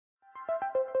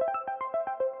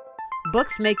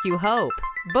Books make you hope.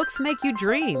 Books make you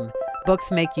dream.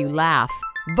 Books make you laugh.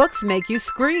 Books make you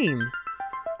scream.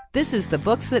 This is the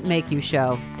Books That Make You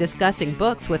show, discussing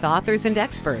books with authors and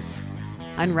experts,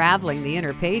 unraveling the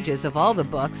inner pages of all the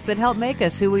books that help make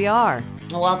us who we are.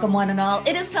 Welcome, one and all.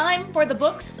 It is time for the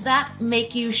Books That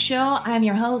Make You show. I'm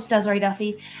your host, Desiree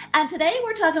Duffy, and today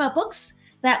we're talking about books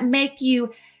that make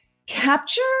you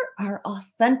capture our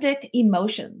authentic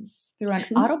emotions through an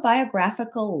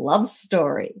autobiographical love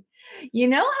story. You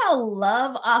know how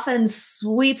love often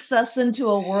sweeps us into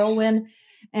a whirlwind,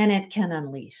 and it can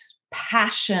unleash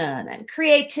passion and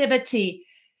creativity.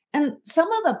 And some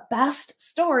of the best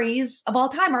stories of all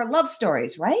time are love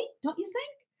stories, right? Don't you think?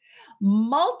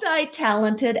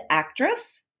 Multi-talented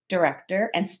actress,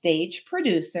 director, and stage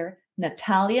producer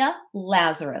Natalia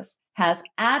Lazarus has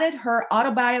added her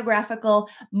autobiographical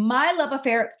My Love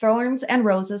Affair, Thorns and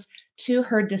Roses to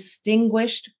her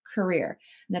distinguished career.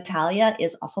 Natalia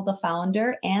is also the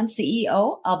founder and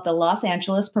CEO of the Los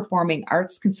Angeles Performing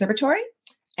Arts Conservatory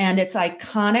and its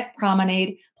iconic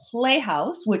Promenade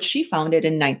Playhouse, which she founded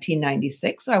in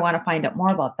 1996. So I want to find out more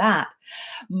about that.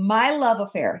 My Love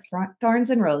Affair, Thorns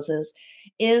and Roses,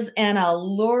 is an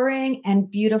alluring and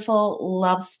beautiful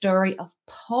love story of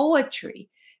poetry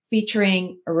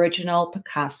featuring original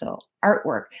Picasso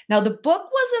artwork. Now, the book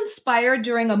was inspired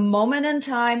during a moment in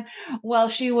time while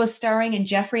she was starring in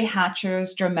Jeffery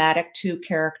Hatcher's dramatic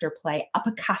two-character play, A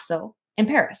Picasso, in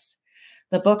Paris.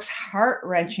 The book's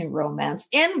heart-wrenching romance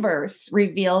in verse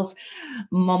reveals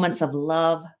moments of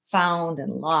love found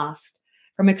and lost,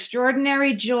 from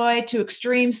extraordinary joy to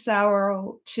extreme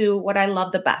sorrow to what I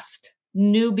love the best,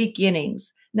 new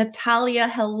beginnings. Natalia,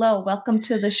 hello. Welcome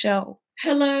to the show.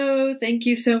 Hello. Thank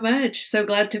you so much. So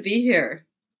glad to be here.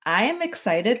 I am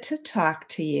excited to talk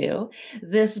to you.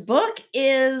 This book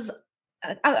is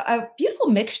a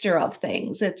beautiful mixture of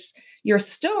things. It's your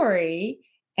story,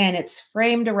 and it's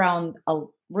framed around a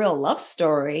real love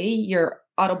story, your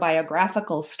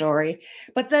autobiographical story,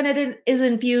 but then it is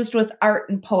infused with art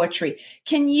and poetry.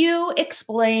 Can you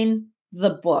explain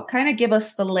the book? Kind of give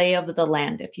us the lay of the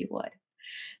land, if you would.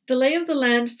 The lay of the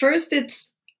land, first, it's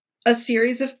a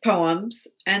series of poems,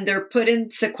 and they're put in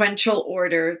sequential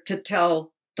order to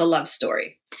tell the love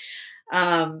story.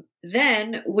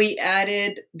 Then we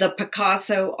added the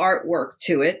Picasso artwork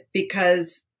to it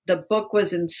because the book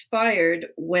was inspired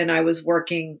when I was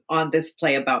working on this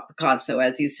play about Picasso,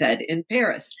 as you said, in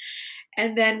Paris.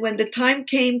 And then when the time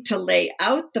came to lay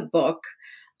out the book,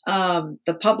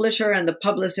 the publisher and the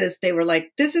publicist, they were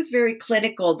like, this is very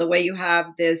clinical, the way you have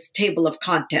this table of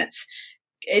contents.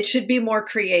 It should be more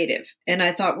creative. And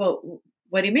I thought, well,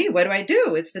 what do you mean? What do I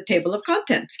do? It's the table of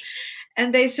contents.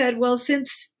 And they said, well,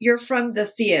 since you're from the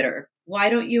theater, why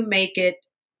don't you make it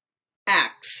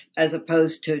acts as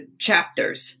opposed to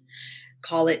chapters?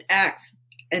 Call it acts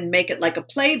and make it like a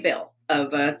playbill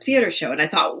of a theater show. And I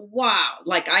thought, wow,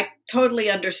 like I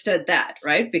totally understood that,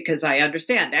 right? Because I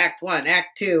understand act one,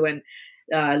 act two, and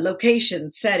location,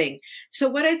 setting. So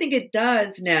what I think it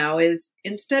does now is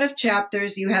instead of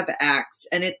chapters, you have acts,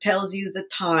 and it tells you the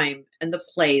time and the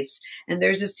place. And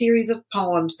there's a series of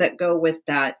poems that go with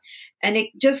that. And it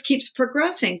just keeps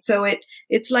progressing. So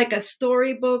it's like a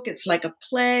storybook, it's like a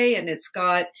play, and it's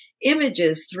got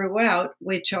images throughout,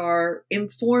 which are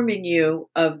informing you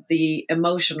of the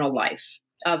emotional life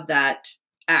of that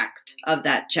act, of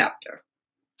that chapter.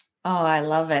 Oh, I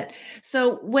love it.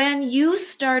 So when you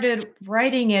started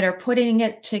writing it or putting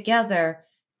it together,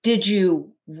 did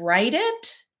you write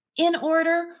it in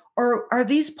order, or are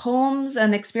these poems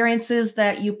and experiences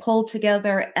that you pulled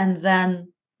together and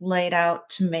then laid out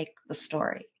to make the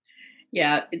story?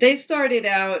 Yeah, they started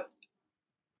out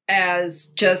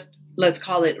as just, let's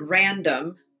call it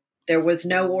random. There was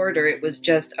no order. It was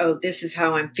just, oh, this is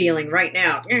how I'm feeling right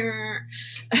now.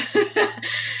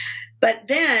 But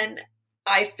then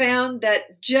I found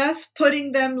that just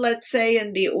putting them, let's say,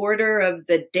 in the order of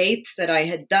the dates that I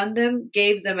had done them,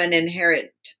 gave them an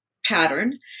inherent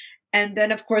pattern. And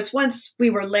then, of course, once we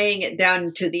were laying it down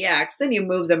into the acts, then you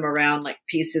move them around like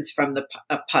pieces from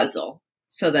a puzzle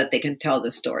so that they can tell the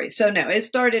story. So no, it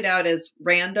started out as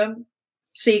random,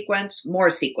 sequence, more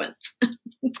sequence.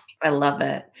 I love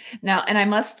it. Now, and I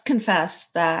must confess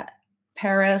that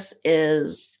Paris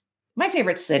is my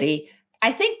favorite city.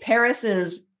 I think Paris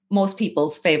is most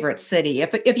people's favorite city.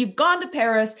 If you've gone to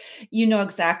Paris, you know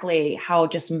exactly how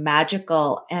just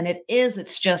magical and it is.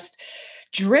 It's just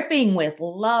dripping with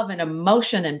love and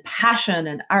emotion and passion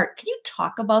and art. Can you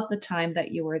talk about the time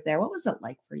that you were there? What was it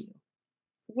like for you?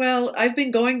 Well, I've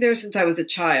been going there since I was a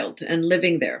child and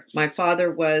living there. My father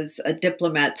was a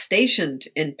diplomat stationed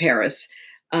in Paris.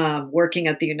 working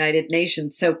at the United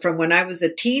Nations. So from when I was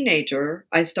a teenager,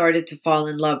 I started to fall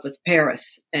in love with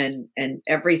Paris and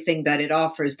everything that it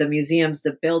offers, the museums,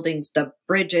 the buildings, the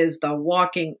bridges, the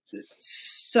walking,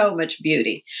 so much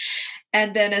beauty.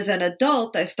 And then as an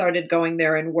adult, I started going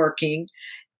there and working.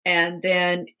 And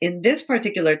then in this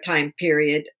particular time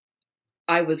period,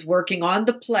 I was working on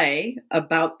the play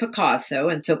about Picasso.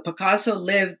 And so Picasso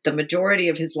lived the majority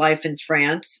of his life in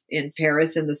France, in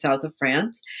Paris, in the south of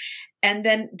France. And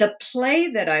then the play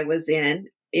that I was in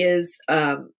is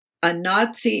a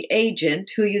Nazi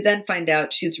agent who you then find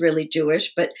out she's really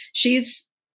Jewish, but she's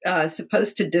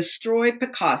supposed to destroy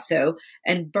Picasso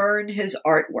and burn his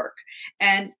artwork.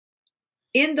 And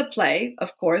in the play,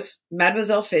 of course,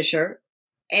 Mademoiselle Fischer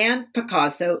and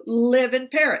Picasso live in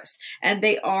Paris, and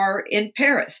they are in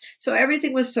Paris. So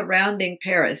everything was surrounding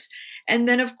Paris. And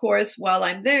then, of course, while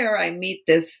I'm there, I meet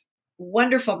this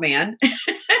wonderful man.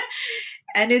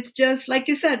 And it's just, like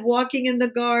you said, walking in the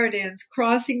gardens,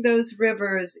 crossing those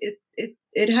rivers.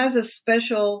 It has a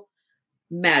special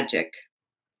magic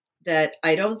that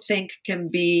I don't think can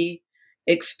be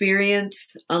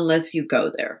experienced unless you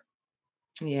go there.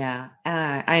 Yeah,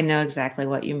 I know exactly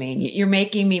what you mean. You're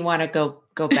making me want to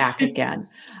go back again.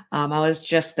 I was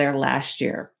just there last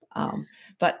year.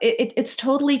 But it's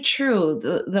totally true.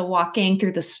 The walking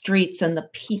through the streets and the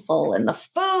people and the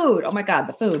food. Oh my God,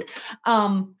 the food.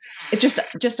 It's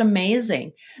just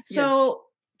amazing. So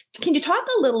can you talk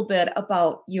a little bit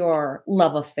about your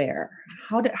love affair?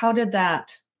 How did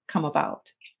that come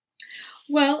about?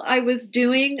 Well, I was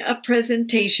doing a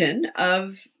presentation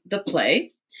of the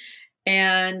play,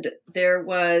 and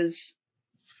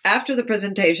after the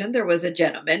presentation, there was a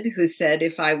gentleman who said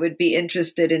if I would be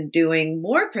interested in doing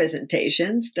more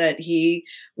presentations, that he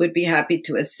would be happy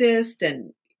to assist.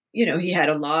 And, he had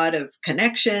a lot of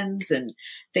connections and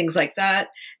things like that.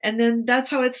 And then that's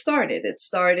how it started. It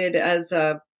started as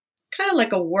a kind of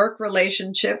like a work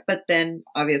relationship, but then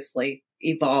obviously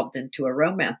evolved into a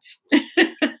romance.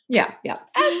 Yeah.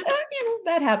 As,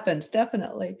 that happens,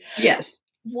 definitely. Yes.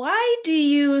 Why do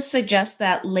you suggest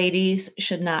that ladies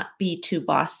should not be too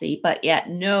bossy, but yet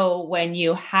know when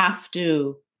you have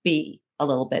to be a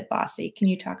little bit bossy? Can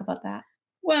you talk about that?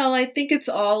 Well, I think it's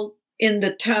all in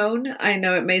the tone. I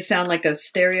know it may sound like a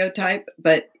stereotype,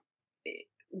 but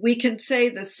we can say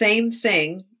the same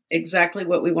thing, exactly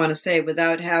what we want to say,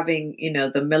 without having,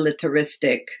 the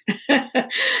militaristic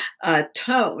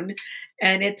tone.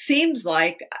 And it seems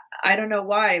like, I don't know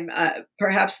why,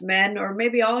 perhaps men or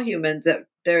maybe all humans,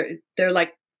 they're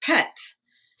like pets.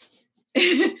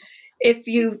 If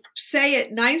you say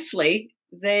it nicely,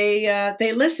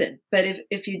 they listen. But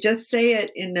if you just say it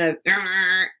in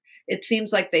it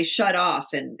seems like they shut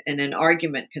off and an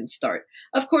argument can start.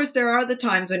 Of course, there are the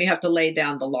times when you have to lay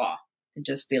down the law and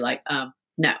just be like,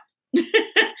 no.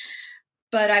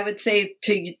 But I would say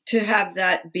to have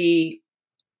that be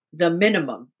the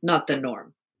minimum, not the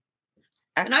norm.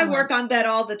 Excellent. And I work on that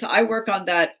all the time. I work on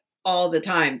that all the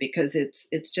time because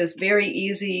it's just very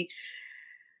easy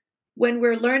when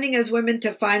we're learning as women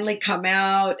to finally come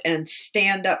out and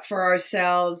stand up for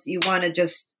ourselves. You want to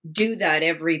just do that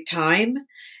every time.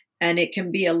 And it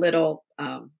can be a little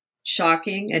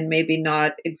shocking and maybe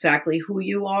not exactly who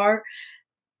you are,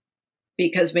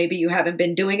 because maybe you haven't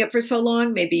been doing it for so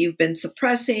long. Maybe you've been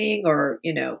suppressing or,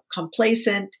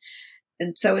 complacent.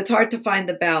 And so it's hard to find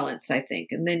the balance, I think.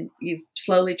 And then you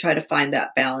slowly try to find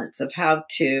that balance of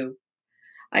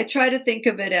I try to think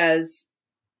of it as,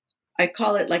 I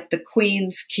call it like the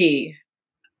Queen's key.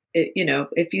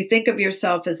 If you think of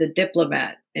yourself as a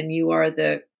diplomat and you are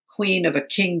the queen of a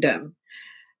kingdom,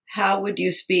 how would you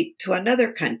speak to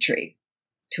another country,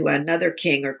 to another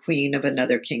king or queen of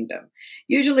another kingdom?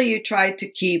 Usually you try to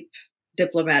keep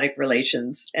diplomatic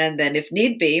relations. And then if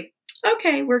need be,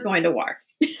 okay, we're going to war.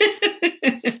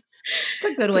 It's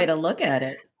a good way to look at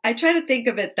it. I try to think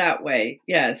of it that way.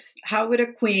 Yes. How would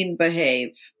a queen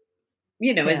behave?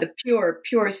 In the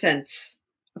pure sense.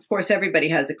 Of course, everybody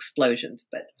has explosions,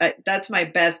 but that's my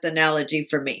best analogy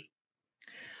for me.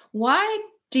 Why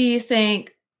do you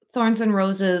think Thorns and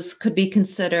Roses could be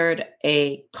considered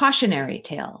a cautionary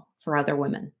tale for other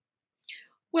women?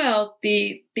 Well,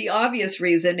 the obvious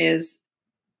reason is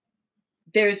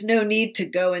there's no need to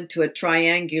go into a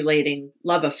triangulating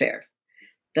love affair.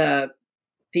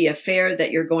 The affair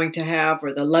that you're going to have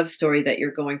or the love story that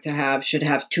you're going to have should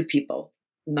have two people,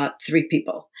 not three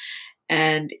people.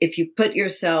 And if you put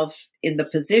yourself in the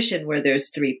position where there's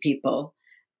three people,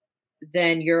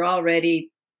 then you're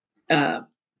already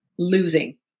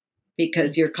losing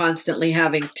because you're constantly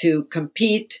having to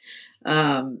compete,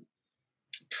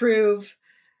 prove,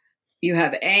 you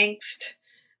have angst.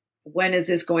 when is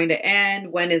this going to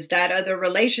end? When is that other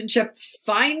relationship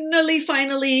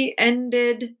finally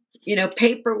ended?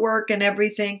 Paperwork and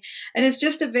everything. And it's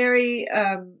just a very,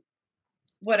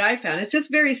 what I found, it's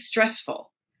just very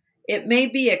stressful. It may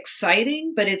be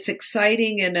exciting, but it's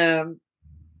exciting in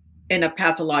a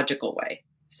pathological way.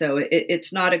 So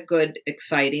it's not a good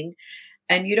exciting.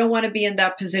 And you don't want to be in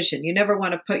that position. You never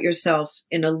want to put yourself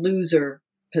in a loser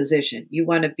position. You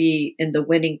want to be in the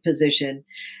winning position.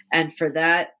 And for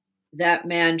that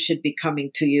man should be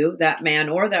coming to you. That man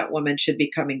or that woman should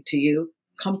be coming to you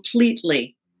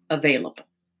completely available.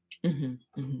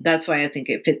 Mm-hmm, mm-hmm. That's why I think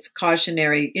if it's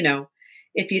cautionary,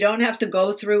 if you don't have to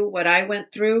go through what I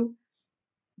went through,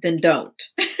 then don't.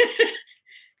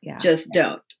 Yeah. Just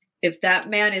don't. If that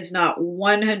man is not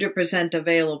 100%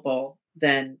 available,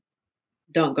 then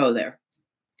don't go there.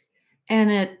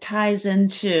 And it ties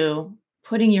into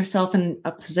putting yourself in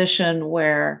a position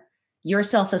where your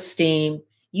self-esteem,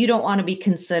 you don't want to be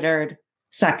considered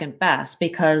second best,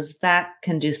 because that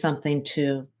can do something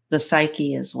to the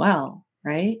psyche as well,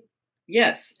 right?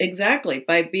 Yes, exactly.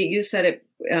 You said it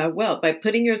well, by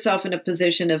putting yourself in a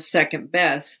position of second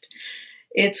best,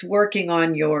 it's working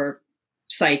on your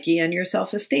psyche and your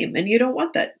self-esteem. And you don't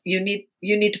want that. You need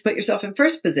to put yourself in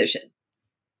first position.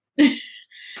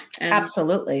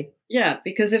 Absolutely. Yeah,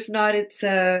 because if not, it's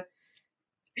and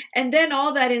then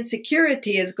all that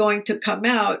insecurity is going to come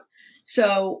out.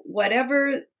 So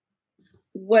whatever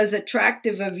was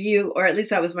attractive of you, or at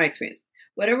least that was my experience,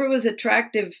 whatever was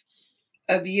attractive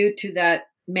of you to that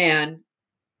man,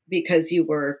 because you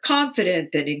were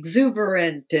confident and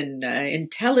exuberant and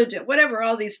intelligent, whatever,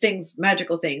 all these things,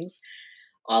 magical things,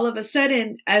 all of a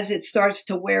sudden, as it starts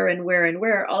to wear and wear and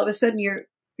wear, all of a sudden you're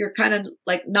kind of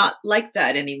like not like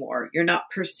that anymore. You're not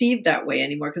perceived that way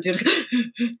anymore, because you're just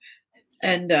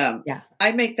and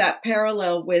I make that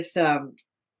parallel with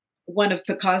one of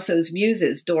Picasso's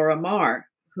muses, Dora Maar,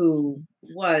 who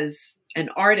was an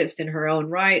artist in her own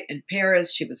right in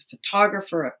Paris. She was a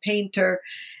photographer, a painter,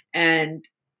 and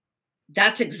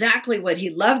that's exactly what he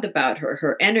loved about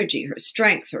her energy, her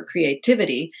strength, her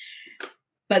creativity.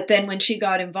 But then when she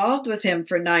got involved with him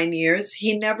for 9 years,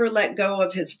 he never let go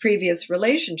of his previous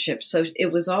relationship. So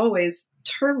it was always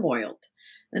turmoiled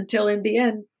until in the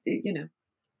end,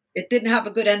 it didn't have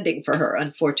a good ending for her,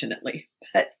 unfortunately.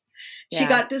 But she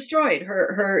got destroyed.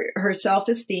 Her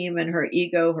self-esteem and her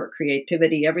ego, her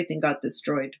creativity, everything got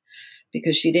destroyed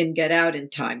because she didn't get out in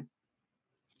time.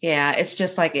 Yeah, it's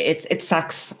just like it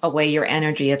sucks away your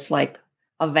energy. It's like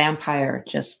a vampire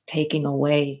just taking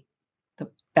away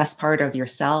the best part of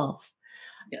yourself.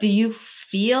 Yes. Do you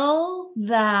feel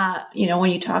that,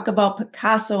 when you talk about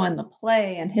Picasso and the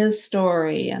play and his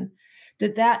story, and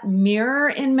did that mirror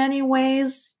in many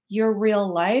ways your real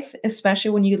life,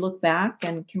 especially when you look back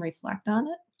and can reflect on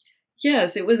it?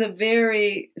 Yes, it was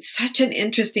such an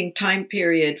interesting time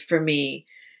period for me,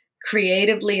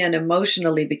 creatively and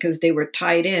emotionally, because they were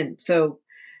tied in. So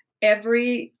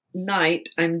every night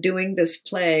I'm doing this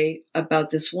play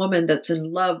about this woman that's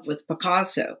in love with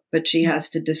Picasso, but she has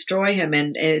to destroy him,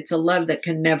 and it's a love that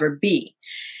can never be.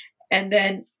 And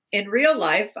then in real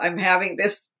life, I'm having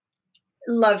this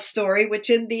love story,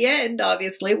 which in the end,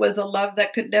 obviously, was a love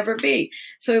that could never be.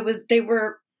 So they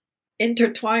were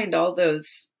intertwined, all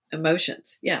those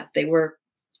emotions. Yeah, they were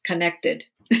connected.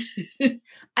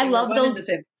 I love those.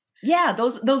 Yeah,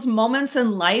 those moments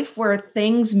in life where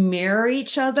things mirror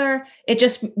each other. It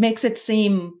just makes it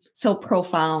seem so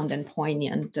profound and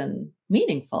poignant and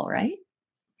meaningful, right?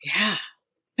 Yeah.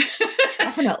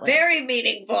 Definitely. Very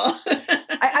meaningful.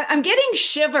 I'm getting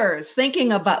shivers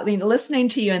thinking about, listening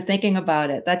to you and thinking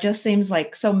about it. That just seems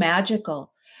like so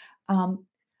magical. And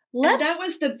that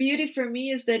was the beauty for me,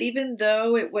 is that even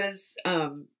though it was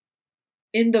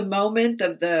in the moment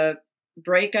of the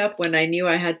breakup, when I knew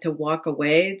I had to walk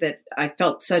away, that I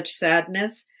felt such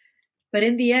sadness, but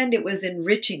in the end, it was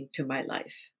enriching to my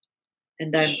life.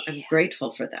 And I'm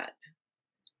grateful for that.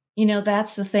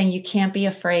 That's the thing. You can't be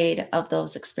afraid of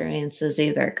those experiences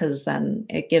either, because then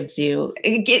it gives you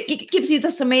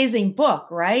this amazing book,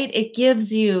 right? It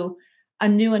gives you a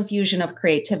new infusion of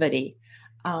creativity.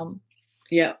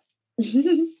 Yeah.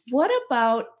 What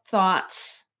about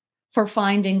thoughts for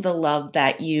finding the love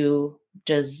that you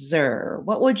deserve?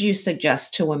 What would you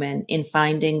suggest to women in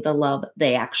finding the love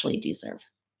they actually deserve?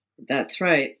 That's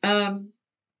right.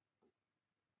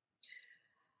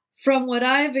 From what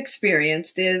I've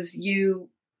experienced is you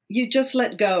just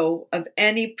let go of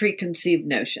any preconceived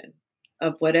notion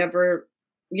of whatever,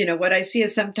 what I see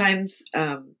is sometimes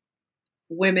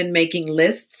women making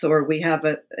lists, or we have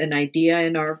an idea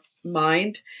in our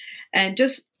mind, and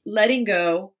just letting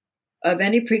go of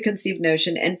any preconceived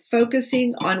notion and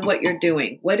focusing on what you're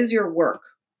doing. What is your work?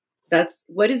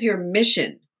 What is your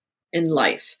mission in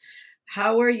life?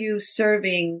 How are you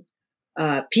serving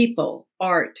people,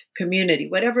 art, community,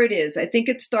 whatever it is? I think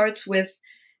it starts with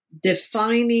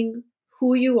defining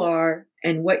who you are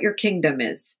and what your kingdom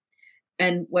is.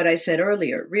 And what I said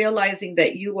earlier, realizing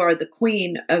that you are the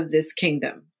queen of this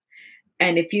kingdom.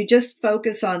 And if you just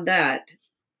focus on that,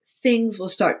 things will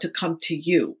start to come to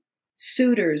you.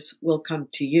 Suitors will come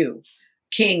to you.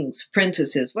 Kings,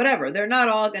 princesses, whatever. They're not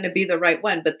all going to be the right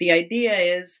one. But the idea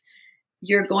is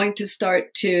you're going to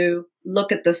start to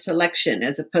look at the selection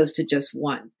as opposed to just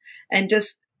one. And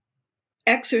just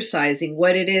exercising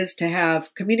what it is to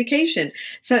have communication.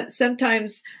 So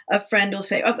sometimes a friend will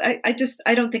say, "Oh,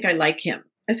 I don't think I like him."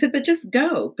 I said, "But just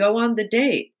go on the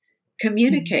date,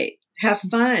 communicate, have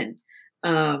fun."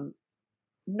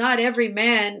 Not every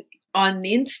man on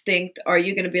the instinct are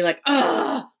you going to be like,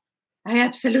 "Oh, I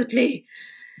absolutely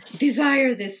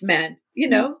desire this man." You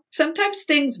know, sometimes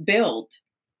things build,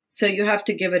 so you have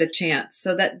to give it a chance.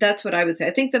 So that's what I would say.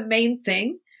 I think the main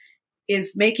thing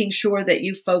is making sure that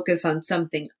you focus on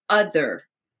something other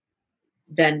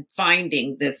than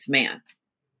finding this man.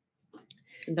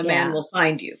 The man will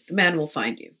find you. The man will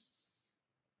find you.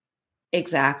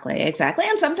 Exactly. And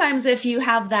sometimes if you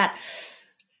have that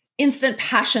instant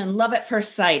passion, love at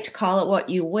first sight, call it what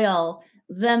you will,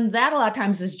 then that a lot of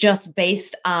times is just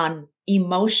based on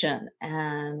emotion.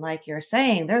 And like you're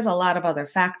saying, there's a lot of other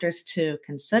factors to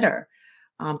consider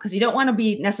because you don't want to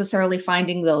be necessarily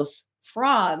finding those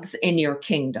frogs in your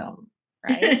kingdom,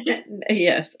 right?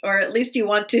 Yes. Or at least you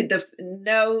want to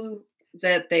know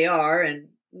that they are and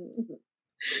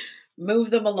move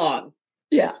them along.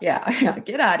 Yeah.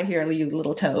 Get out of here, you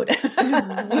little toad.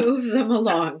 Move them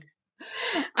along.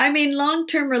 I mean,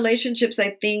 long-term relationships,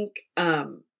 I think,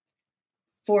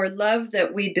 for love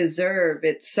that we deserve,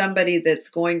 it's somebody that's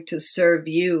going to serve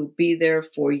you, be there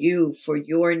for you, for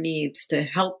your needs, to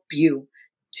help you,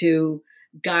 to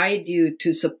guide you,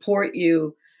 to support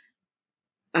you.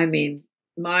 I mean,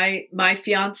 my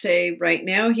fiance right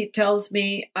now, he tells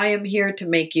me, "I am here to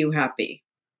make you happy."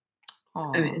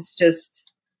 Aww. I mean, it's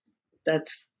just,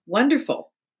 that's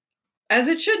wonderful, as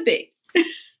it should be.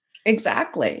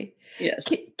 Exactly. Yes.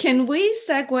 Can we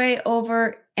segue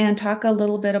over and talk a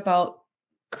little bit about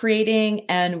creating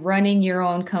and running your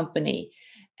own company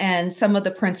and some of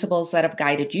the principles that have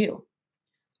guided you?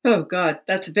 Oh, God,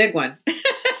 that's a big one.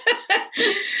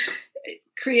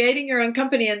 Creating your own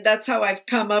company. And that's how I've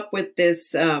come up with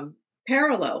this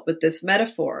parallel, with this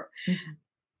metaphor. Mm-hmm.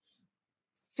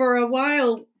 For a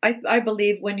while, I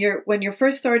believe when you're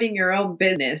first starting your own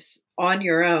business on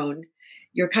your own,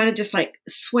 you're kind of just like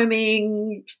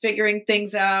swimming, figuring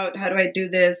things out. How do I do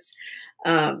this?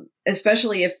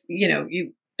 Especially if,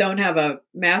 you don't have a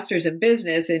master's in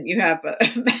business and you have,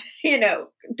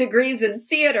 degrees in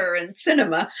theater and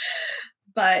cinema.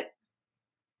 But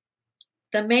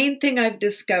the main thing I've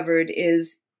discovered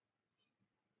is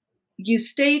you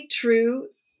stay true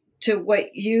to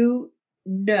what you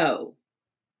know,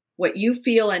 what you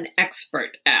feel an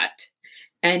expert at,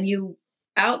 and you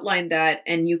outline that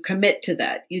and you commit to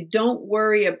that. You don't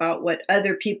worry about what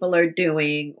other people are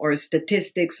doing or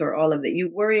statistics or all of that. You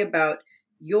worry about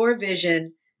your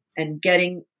vision and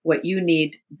getting what you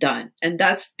need done. And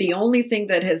that's the only thing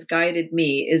that has guided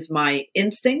me is my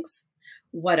instincts,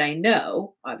 what I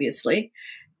know, obviously,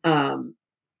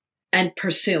 and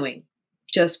pursuing.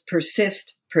 Just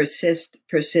persist,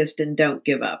 and don't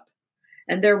give up.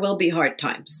 And there will be hard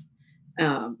times.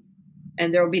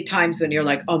 And there will be times when you're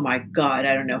like, "Oh my God,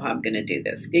 I don't know how I'm going to do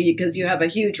this," because you have a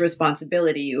huge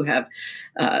responsibility. You have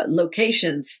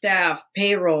location, staff,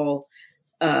 payroll.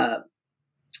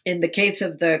 In the case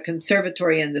of the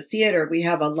conservatory and the theater, we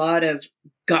have a lot of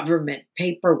government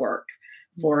paperwork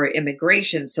for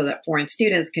immigration so that foreign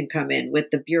students can come in,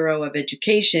 with the Bureau of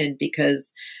Education,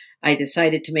 because I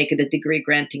decided to make it a degree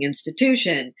granting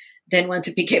institution. Then once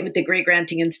it became a degree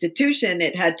granting institution,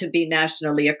 it had to be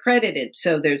nationally accredited.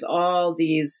 So there's all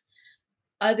these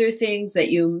other things that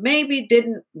you maybe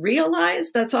didn't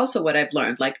realize. That's also what I've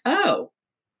learned. Like, oh,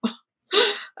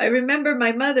 I remember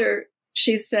my mother,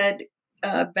 she said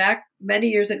back many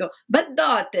years ago, "But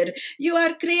daughter, you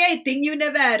are creating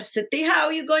university. How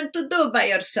are you going to do by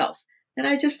yourself?" And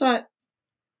I just thought,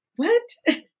 what?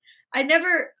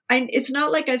 It's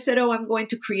not like I said, "Oh, I'm going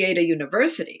to create a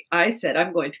university." I said,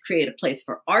 "I'm going to create a place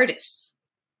for artists,"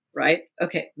 right?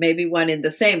 Okay, maybe one in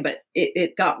the same, but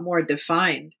it got more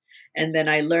defined. And then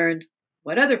I learned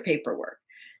what other paperwork.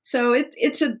 So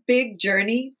it's a big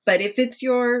journey, but if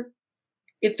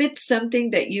it's something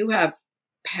that you have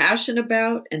passion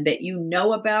about and that you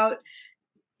know about,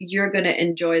 you're going to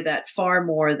enjoy that far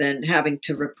more than having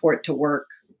to report to work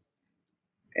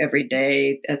every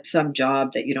day at some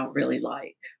job that you don't really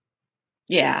like.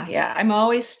 Yeah, yeah. I'm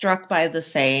always struck by the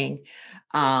saying,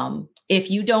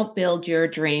 if you don't build your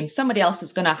dream, somebody else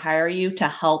is going to hire you to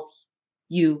help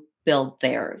you build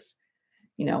theirs.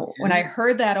 When I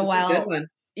heard that a That's a good while, one.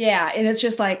 yeah, and it's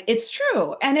just like, it's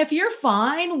true. And if you're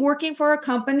fine working for a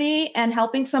company and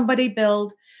helping somebody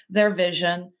build their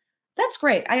vision, that's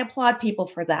great. I applaud people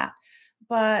for that.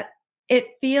 But it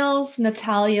feels,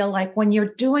 Natalia, like when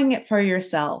you're doing it for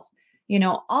yourself,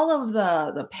 all of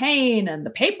the pain and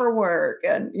the paperwork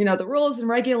and, the rules and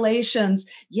regulations.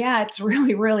 Yeah, it's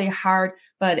really, really hard,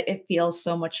 but it feels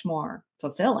so much more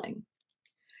fulfilling.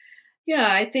 Yeah,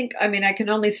 I mean, I can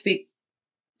only speak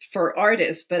for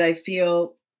artists, but I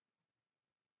feel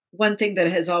one thing that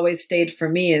has always stayed for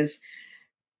me is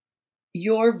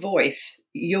your voice,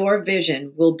 your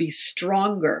vision will be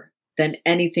stronger than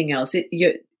anything else.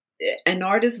 An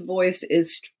artist's voice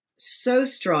is so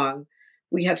strong.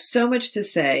 We have so much to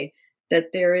say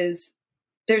that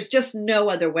there's just no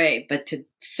other way but to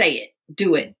say it,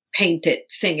 do it, paint it,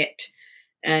 sing it.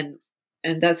 And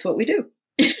that's what we do.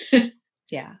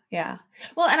 Yeah, yeah.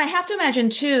 Well, and I have to imagine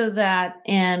too that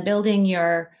in building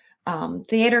your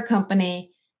theater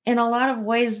company, in a lot of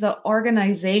ways, the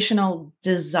organizational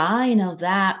design of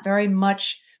that very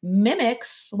much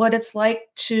mimics what it's like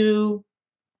to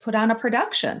put on a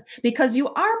production because you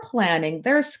are planning.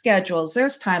 There's schedules,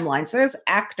 there's timelines, there's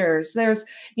actors, there's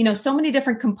so many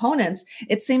different components.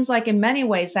 It seems like in many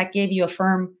ways that gave you a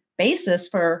firm basis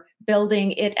for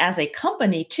building it as a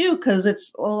company too, because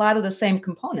it's a lot of the same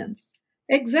components.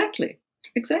 Exactly.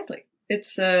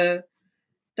 It's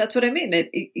that's what I mean.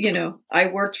 I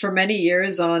worked for many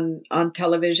years on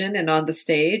television and on the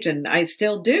stage, and I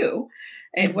still do.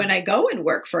 And when I go and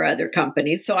work for other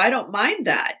companies, so I don't mind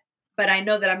that. But I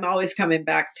know that I'm always coming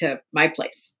back to my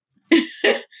place.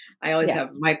 I always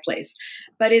have my place.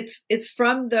 But it's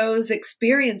from those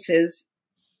experiences.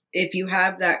 If you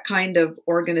have that kind of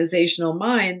organizational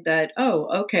mind that,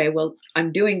 oh, okay, well,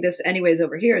 I'm doing this anyways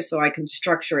over here, so I can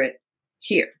structure it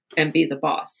here and be the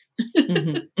boss.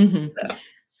 So.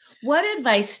 What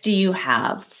advice do you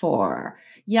have for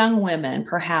young women,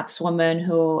 perhaps women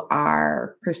who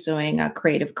are pursuing a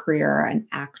creative career, an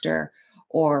actor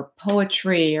or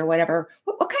poetry or whatever?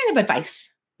 What kind of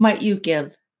advice might you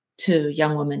give to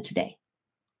young women today?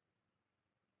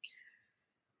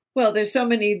 Well, there's so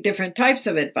many different types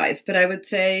of advice, but I would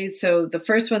say, so the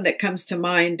first one that comes to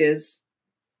mind is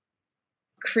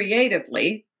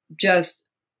creatively, just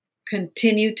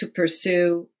continue to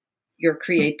pursue your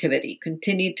creativity,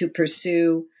 continue to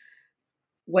pursue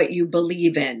what you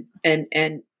believe in,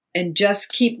 and just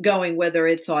keep going, whether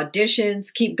it's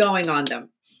auditions, keep going on them.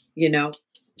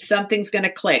 Something's going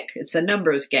to click. It's a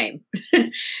numbers game.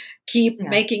 Keep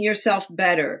making yourself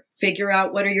better. Figure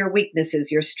out what are your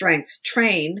weaknesses, your strengths,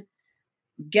 train,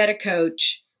 get a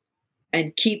coach,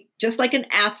 and keep, just like an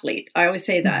athlete. I always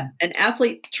say that an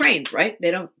athlete trains, right?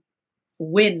 They don't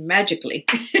win magically.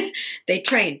 They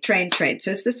train.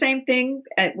 So it's the same thing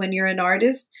when you're an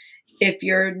artist. If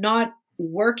you're not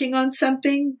working on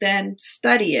something, then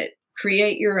study it,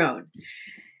 create your own.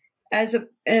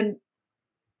 And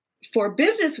for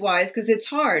business wise, because it's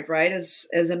hard, right? As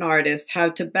an artist, how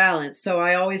to balance. So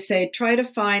I always say, try to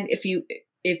find,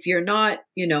 if you're not,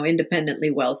 independently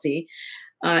wealthy,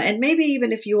 and maybe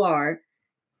even if you are,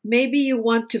 maybe you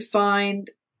want to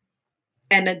find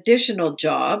an additional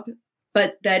job,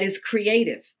 but that is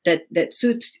creative, that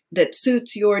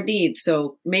suits your needs.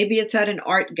 So maybe it's at an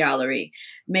art gallery,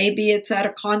 maybe it's at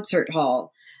a concert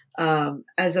hall,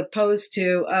 as opposed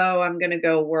to, oh, I'm going to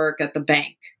go work at the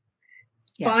bank.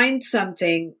 Yeah. Find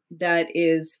something that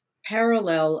is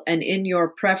parallel and in your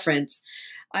preference.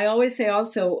 I always say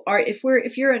also,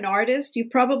 if you're an artist, you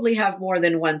probably have more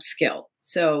than one skill.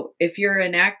 So if you're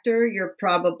an actor, you're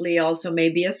probably also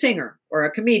maybe a singer or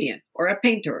a comedian or a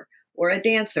painter or a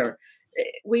dancer.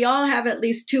 We all have at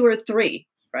least two or three,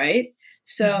 right?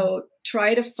 So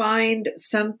try to find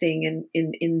something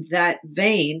in that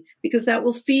vein, because that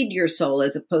will feed your soul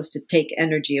as opposed to take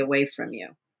energy away from you.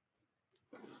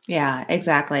 Yeah,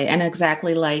 exactly. And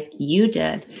exactly like you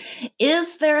did.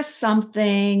 Is there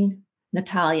something,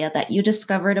 Natalia, that you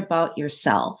discovered about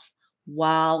yourself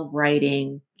while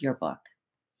writing your book?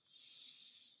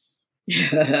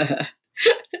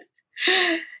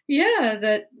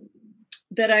 Yeah,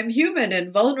 that I'm human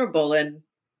and vulnerable and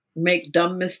make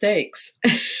dumb mistakes.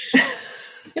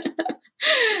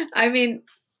 I mean,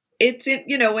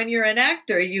 when you're an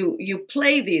actor, you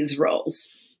play these roles.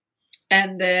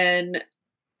 And then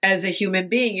as a human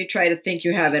being, you try to think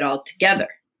you have it all together.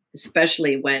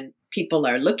 especially when people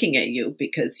are looking at you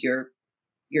because you're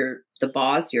the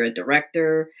boss, you're a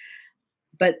director.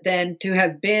 But then to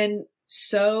have been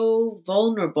so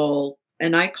vulnerable,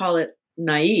 and I call it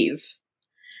naive,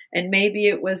 and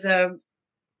maybe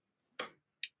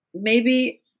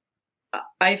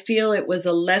I feel it was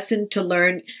a lesson to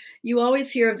learn. You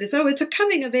always hear of this, oh, it's a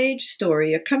coming of age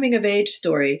story, a coming of age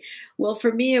story. Well,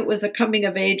 for me, it was a coming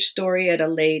of age story at a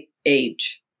late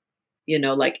age,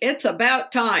 like it's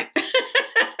about time.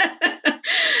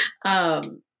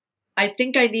 I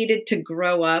think I needed to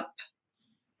grow up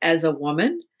as a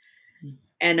woman.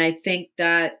 And I think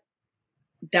that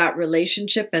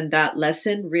relationship and that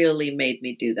lesson really made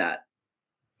me do that,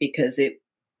 because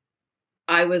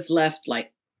I was left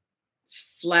like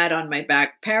flat on my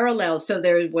back, parallel. So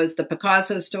there was the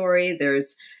Picasso story,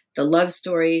 there's the love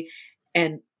story.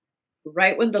 And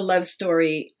right when the love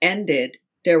story ended,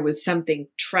 there was something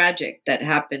tragic that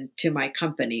happened to my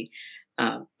company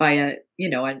by a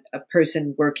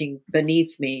person working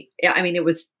beneath me. I mean, it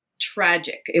was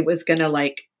tragic. It was going to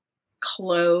like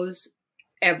close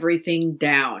everything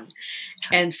down.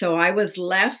 And so I was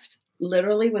left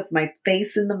literally with my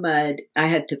face in the mud. I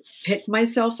had to pick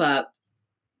myself up,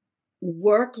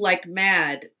 work like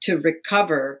mad to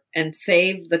recover and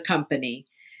save the company.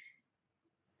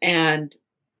 And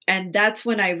that's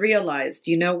when I realized,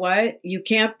 you know what? You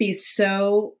can't be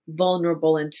so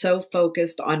vulnerable and so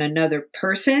focused on another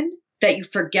person that you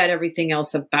forget everything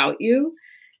else about you,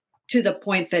 to the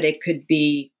point that it could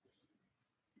be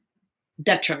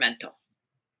detrimental.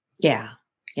 Yeah.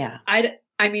 Yeah.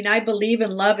 I mean, I believe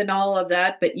in love and all of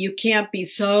that, but you can't be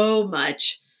so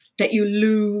much that you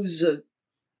lose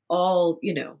all,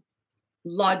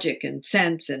 logic and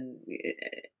sense. And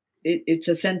it's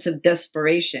a sense of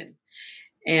desperation.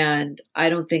 And I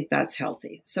don't think that's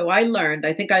healthy. So I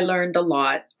think I learned a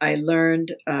lot. I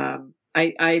learned,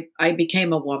 I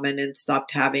became a woman and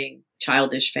stopped having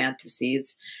childish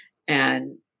fantasies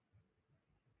and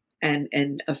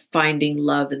of finding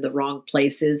love in the wrong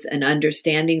places, and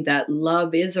understanding that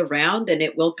love is around and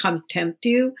it will come tempt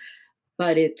you,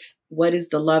 but it's what is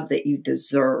the love that you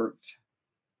deserve?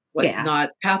 What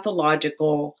not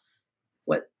pathological,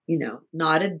 what,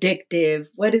 not addictive.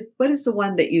 What is the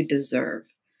one that you deserve?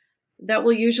 That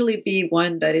will usually be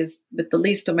one that is with the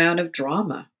least amount of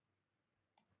drama.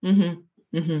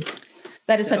 Mm-hmm. Mm-hmm.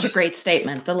 That is such a great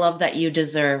statement. The love that you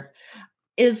deserve.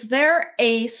 Is there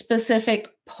a specific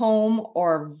poem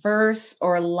or verse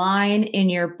or line in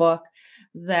your book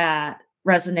that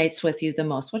resonates with you the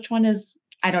most? Which one is,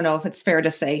 I don't know if it's fair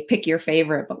to say, pick your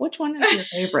favorite, but which one is your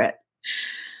favorite?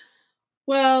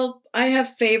 Well, I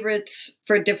have favorites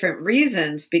for different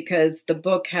reasons, because the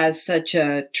book has such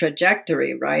a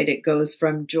trajectory, right? It goes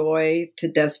from joy to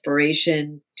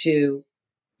desperation to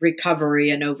recovery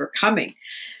and overcoming.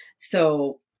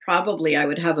 So probably I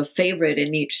would have a favorite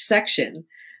in each section,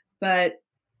 but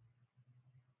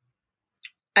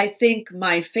I think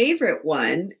my favorite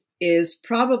one is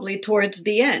probably towards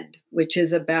the end, which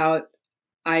is about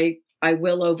I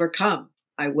will overcome,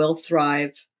 I will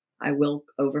thrive, I will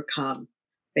overcome.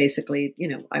 Basically,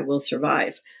 I will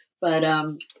survive. But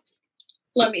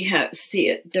let me see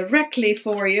it directly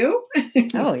for you.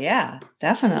 Oh, yeah,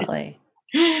 definitely.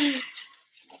 And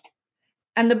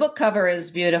the book cover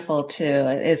is beautiful, too.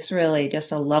 It's really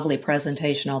just a lovely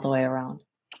presentation all the way around.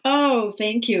 Oh,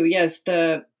 thank you. Yes,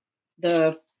 the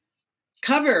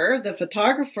cover, the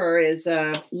photographer is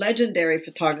a legendary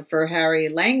photographer, Harry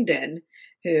Langdon,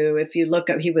 who, if you look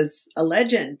up, he was a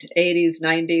legend, 80s,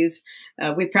 90s.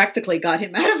 We practically got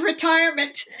him out of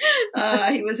retirement.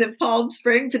 He was in Palm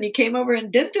Springs and he came over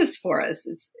and did this for us.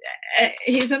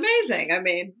 He's amazing. I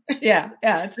mean, yeah,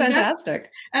 it's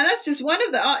fantastic. And that's just one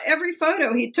of every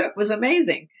photo he took was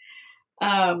amazing.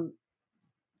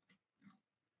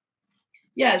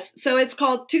 Yes. So it's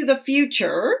called To the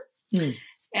Future.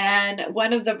 And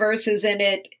one of the verses in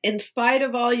it, in spite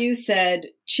of all you said,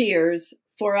 cheers,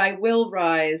 for I will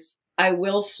rise, I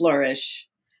will flourish.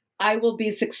 I will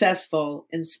be successful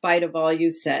in spite of all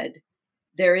you said.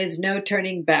 There is no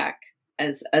turning back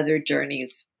as other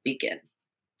journeys begin.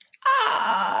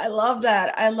 I love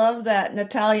that. I love that.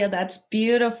 Natalia, that's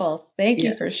beautiful. Thank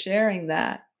you for sharing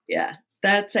that. Yeah,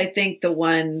 that's, I think, the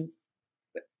one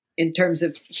in terms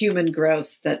of human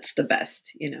growth, that's the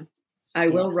best, I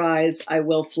will rise, I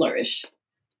will flourish.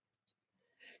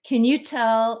 Can you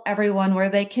tell everyone where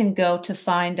they can go to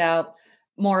find out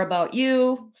more about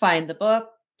you, find the book,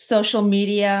 social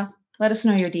media? Let us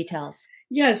know your details.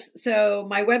 Yes. So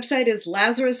my website is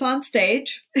Lazarus on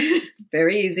Stage.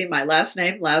 Very easy. My last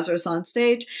name, Lazarus on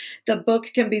Stage. The book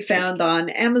can be found on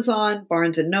Amazon,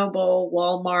 Barnes & Noble,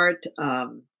 Walmart,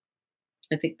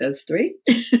 I think those three.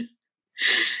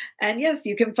 And yes,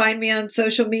 you can find me on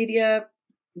social media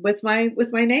with my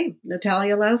name,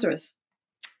 Natalia Lazarus.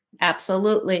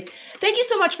 Absolutely. Thank you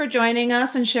so much for joining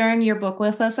us and sharing your book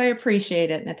with us. I appreciate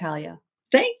it, Natalia.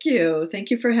 Thank you. Thank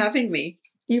you for having me.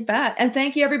 You bet. And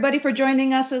thank you, everybody, for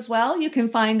joining us as well. You can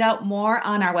find out more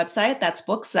on our website. That's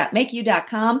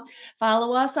booksthatmakeyou.com.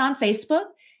 Follow us on Facebook,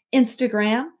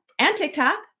 Instagram, and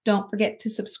TikTok. Don't forget to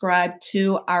subscribe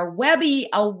to our Webby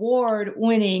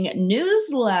award-winning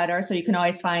newsletter so you can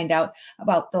always find out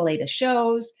about the latest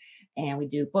shows. And we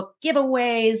do book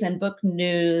giveaways and book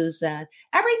news, and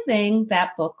everything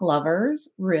that book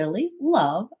lovers really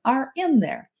love are in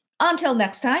there. Until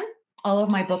next time, all of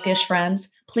my bookish friends,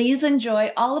 please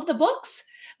enjoy all of the books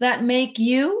that make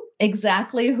you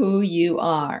exactly who you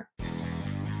are.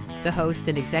 The host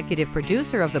and executive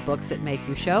producer of the Books That Make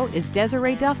You show is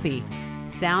Desiree Duffy.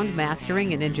 Sound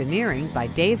mastering and engineering by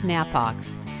Dave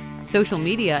Napox. Social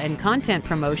media and content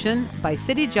promotion by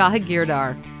Siddhi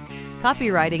Jahagirdar.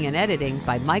 Copywriting and editing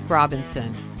by Mike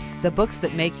Robinson. The Books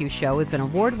That Make You show is an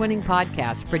award-winning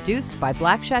podcast produced by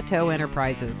Black Chateau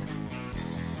Enterprises.